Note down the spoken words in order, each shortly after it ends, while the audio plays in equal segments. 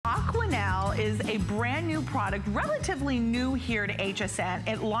is a brand new product, relatively new here to HSN.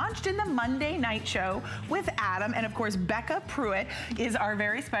 It launched in the Monday night show with Adam, and of course, Becca Pruitt is our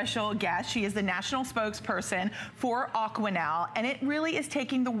very special guest. She is the national spokesperson for Aquinelle, and it really is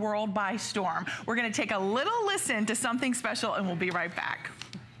taking the world by storm. We're gonna take a little listen to something special, and we'll be right back.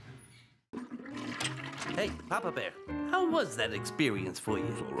 Hey, Papa Bear, how was that experience for you?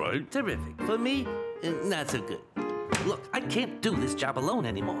 It's all right. Terrific. For me, not so good. Look, I can't do this job alone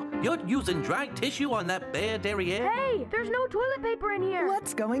anymore. You're using dry tissue on that bare derriere? Hey, there's no toilet paper in here.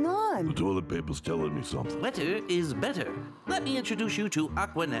 What's going on? The toilet paper's telling me something. Wetter is better. Let me introduce you to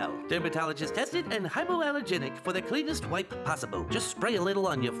Aquinelle. Dermatologist tested and hypoallergenic for the cleanest wipe possible. Just spray a little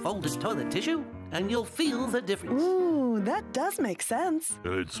on your folded toilet tissue, and you'll feel the difference. Ooh, that does make sense.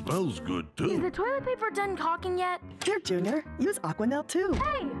 And it smells good, Is too. the toilet paper done caulking yet? Here, Junior, use Aquinelle too.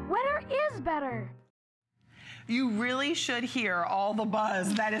 Hey, wetter is better. You really should hear all the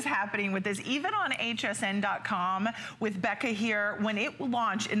buzz that is happening with this, even on hsn.com with Becca here. When it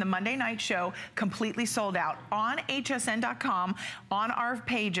launched in the Monday night show, completely sold out. On hsn.com, on our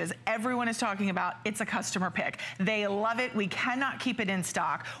pages, everyone is talking about it's a customer pick. They love it. We cannot keep it in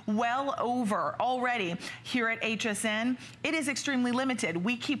stock. Well over already here at HSN. It is extremely limited.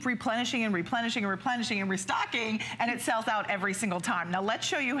 We keep replenishing and replenishing and replenishing and restocking, and it sells out every single time. Now let's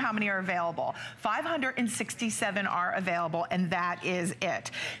show you how many are available. 567 are available, and that is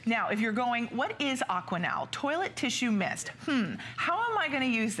it. Now, if you're going, what is Aquinelle? Toilet tissue mist. How am I gonna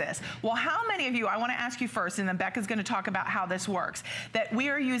use this? Well, how many of you, I wanna ask you first, and then Becca's gonna talk about how this works, that we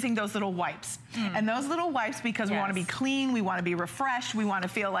are using those little wipes. And those little wipes, because we wanna be clean, we wanna be refreshed, we wanna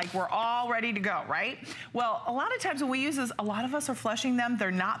feel like we're all ready to go, right? Well, a lot of times when we use this, a lot of us are flushing them,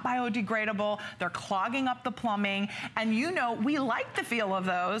 they're not biodegradable, they're clogging up the plumbing, and you know, we like the feel of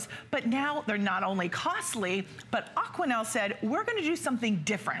those, but now they're not only costly, but Aquinelle said, we're gonna do something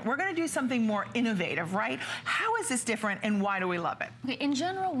different. We're gonna do something more innovative, right? How is this different, and why do we love it? Okay, in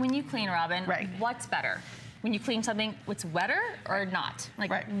general, when you clean, Robin, what's better? When you clean something, what's wetter or not? Like,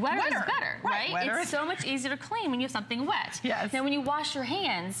 wetter is better, right? It's so much easier to clean when you have something wet. Yes. Now, when you wash your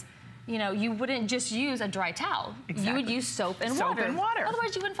hands, you know, you wouldn't just use a dry towel. You would use soap and water.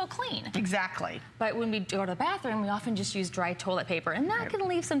 Otherwise, you wouldn't feel clean. Exactly. But when we go to the bathroom, we often just use dry toilet paper, and that can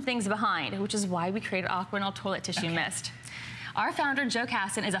leave some things behind, which is why we created Aquinelle Toilet Tissue Mist. Our founder, Joe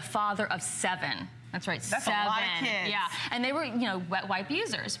Caston, is a father of 7. That's right, That's 7. a lot of kids. Yeah, and they were, you know, wet wipe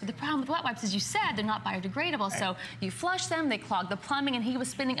users. But the problem with wet wipes, as you said, they're not biodegradable. So you flush them, they clog the plumbing, and he was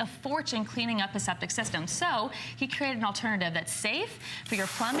spending a fortune cleaning up his septic system. So he created an alternative that's safe for your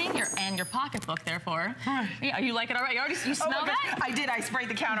plumbing and your pocketbook, therefore. Yeah, you like it already? You smell that? I did, I sprayed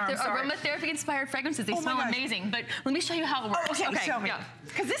the counter, I'm sorry. Aromatherapy-inspired fragrances, they smell amazing. But let me show you how it works. Okay, show me.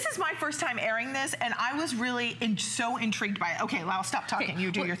 Because this is my first time airing this, and I was really so intrigued by it. Okay, I'll stop talking, you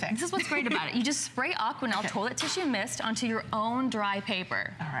do your thing. This is what's great about it. You just spray Aquinelle toilet tissue mist onto your own dry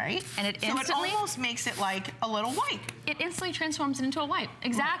paper. All right. And it instantly... So it almost makes it like a little wipe. It instantly transforms it into a wipe.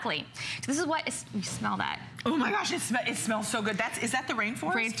 Exactly. So this is why you smell that. Oh my gosh, it smells so good. Is that the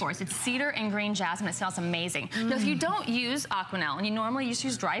rainforest? Rainforest. It's cedar and green jasmine. It smells amazing. Now, if you don't use Aquinelle and you normally just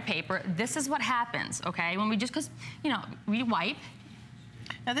use dry paper, this is what happens, okay? When we just, because, you know, we wipe.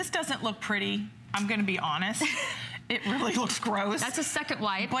 Now, this doesn't look pretty. I'm going to be honest. It really looks gross. That's a second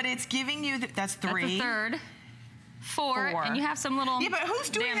wipe. But it's giving you, that's 3. That's a third. 4, and you have some little but who's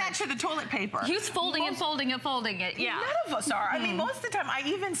doing that to the toilet paper? Who's folding and folding and folding it, yeah. None of us are. I mean, most of the time, I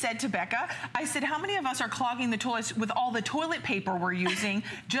even said to Becca, I said, how many of us are clogging the toilets with all the toilet paper we're using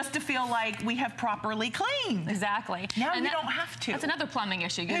just to feel like we have properly cleaned? Exactly. Now you don't have to. That's another plumbing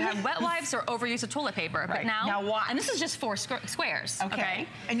issue. You have wet wipes or overuse of toilet paper, but now what? And this is just 4 squares, okay?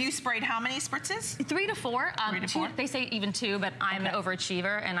 And you sprayed how many spritzes? 3 to 4. 3 to 4? They say even 2, but I'm an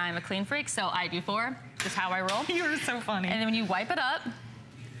overachiever and I'm a clean freak, so I do 4. Just how I roll. You're so funny. And then when you wipe it up,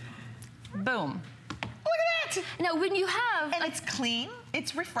 boom. Look at that! Now, when you have... And it's clean,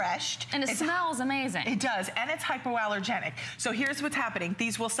 it's refreshed. And it smells amazing. It does, and it's hypoallergenic. So here's what's happening.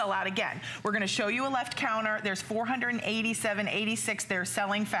 These will sell out again. We're gonna show you a left counter. There's 487, 86, they're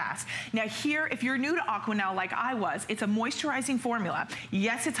selling fast. Now here, if you're new to Aquinelle like I was, it's a moisturizing formula.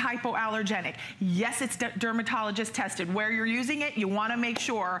 Yes, it's hypoallergenic. Yes, it's dermatologist tested. Where you're using it, you wanna make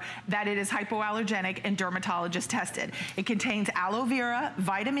sure that it is hypoallergenic and dermatologist tested. It contains aloe vera,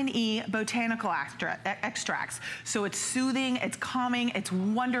 vitamin E, botanical extracts. So it's soothing, it's calming, It's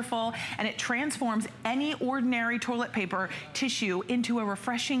wonderful, and it transforms any ordinary toilet paper tissue into a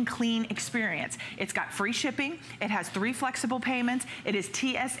refreshing, clean experience. It's got free shipping. It has 3 flexible payments. It is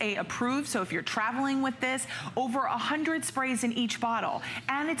TSA approved, so if you're traveling with this, over 100 sprays in each bottle.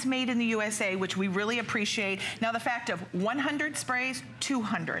 And it's made in the USA, which we really appreciate. Now, the fact of 100 sprays,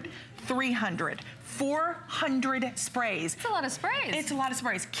 200, 300, 400 sprays. It's a lot of sprays. It's a lot of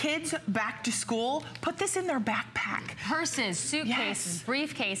sprays. Kids back to school, put this in their backpack. Purses, suitcases,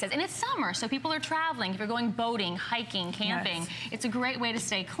 briefcases, and it's summer, so people are traveling. If you're going boating, hiking, camping, it's a great way to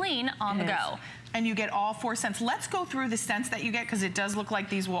stay clean on the go. And you get all 4 scents. Let's go through the scents that you get, because it does look like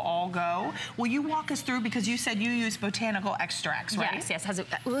these will all go. Will you walk us through, because you said you use botanical extracts, right? Yes, yes.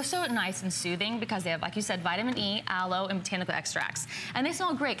 It was so nice and soothing because they have, like you said, vitamin E, aloe, and botanical extracts. And they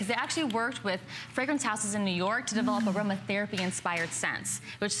smell great because they actually worked with fragrance houses in New York to develop aromatherapy-inspired scents,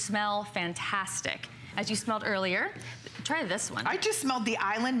 which smell fantastic. As you smelled earlier, try this one. I just smelled the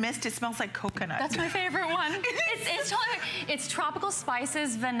Island Mist. It smells like coconut. That's my favorite one. It's tropical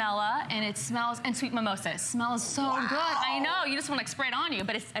spices, vanilla, and it smells, and sweet mimosa. It smells so good. I know, you just want to spray it on you,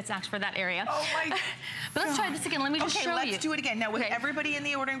 but it's actually for that area. Oh my But let's try this again. Let me just show you. Okay, let's do it again. Now, with everybody in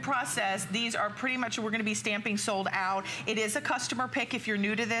the ordering process, these are pretty much, we're going to be stamping sold out. It is a customer pick if you're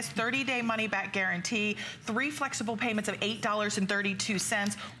new to this. 30-day money-back guarantee. 3 flexible payments of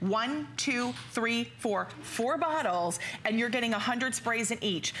 $8.32. 1, 2, 3, 4 bottles, and you're getting 100 sprays in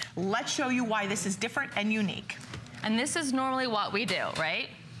each. Let's show you why this is different and unique. And this is normally what we do, right?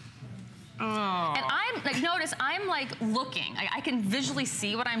 Oh. And I'm like, notice I'm like looking. I can visually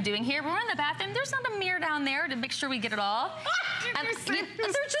see what I'm doing here. We're in the bathroom. There's not a mirror down there to make sure we get it all. And there's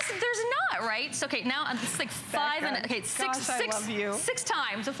not, right? So okay, now it's like 5 and okay, six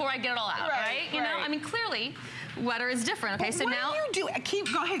times before I get it all out, right? You know, I mean, clearly, wetter is different. Okay, but so now what do you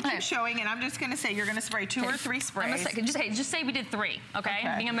do? Go ahead, keep showing, and I'm just going to say you're going to spray 2 or 3 sprays. Just say we did 3.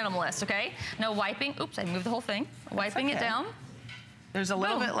 Okay, being a minimalist. Okay, no wiping. Oops, I moved the whole thing. Wiping it down. There's a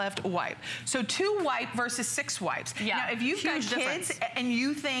little bit left, wipe. So 2 wipe versus 6 wipes. Yeah, now, if you've got kids and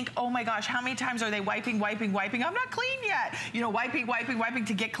you think, oh my gosh, how many times are they wiping? I'm not clean yet. You know, wiping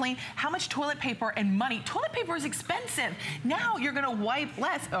to get clean. How much toilet paper and money? Toilet paper is expensive. Now you're gonna wipe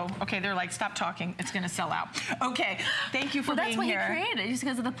less. Oh, okay, they're like, stop talking. It's gonna sell out. Okay, thank you for being here. That's why he created it, just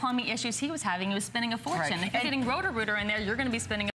because of the plumbing issues he was having. He was spending a fortune. If you're getting Roto-Rooter in there, you're gonna be spending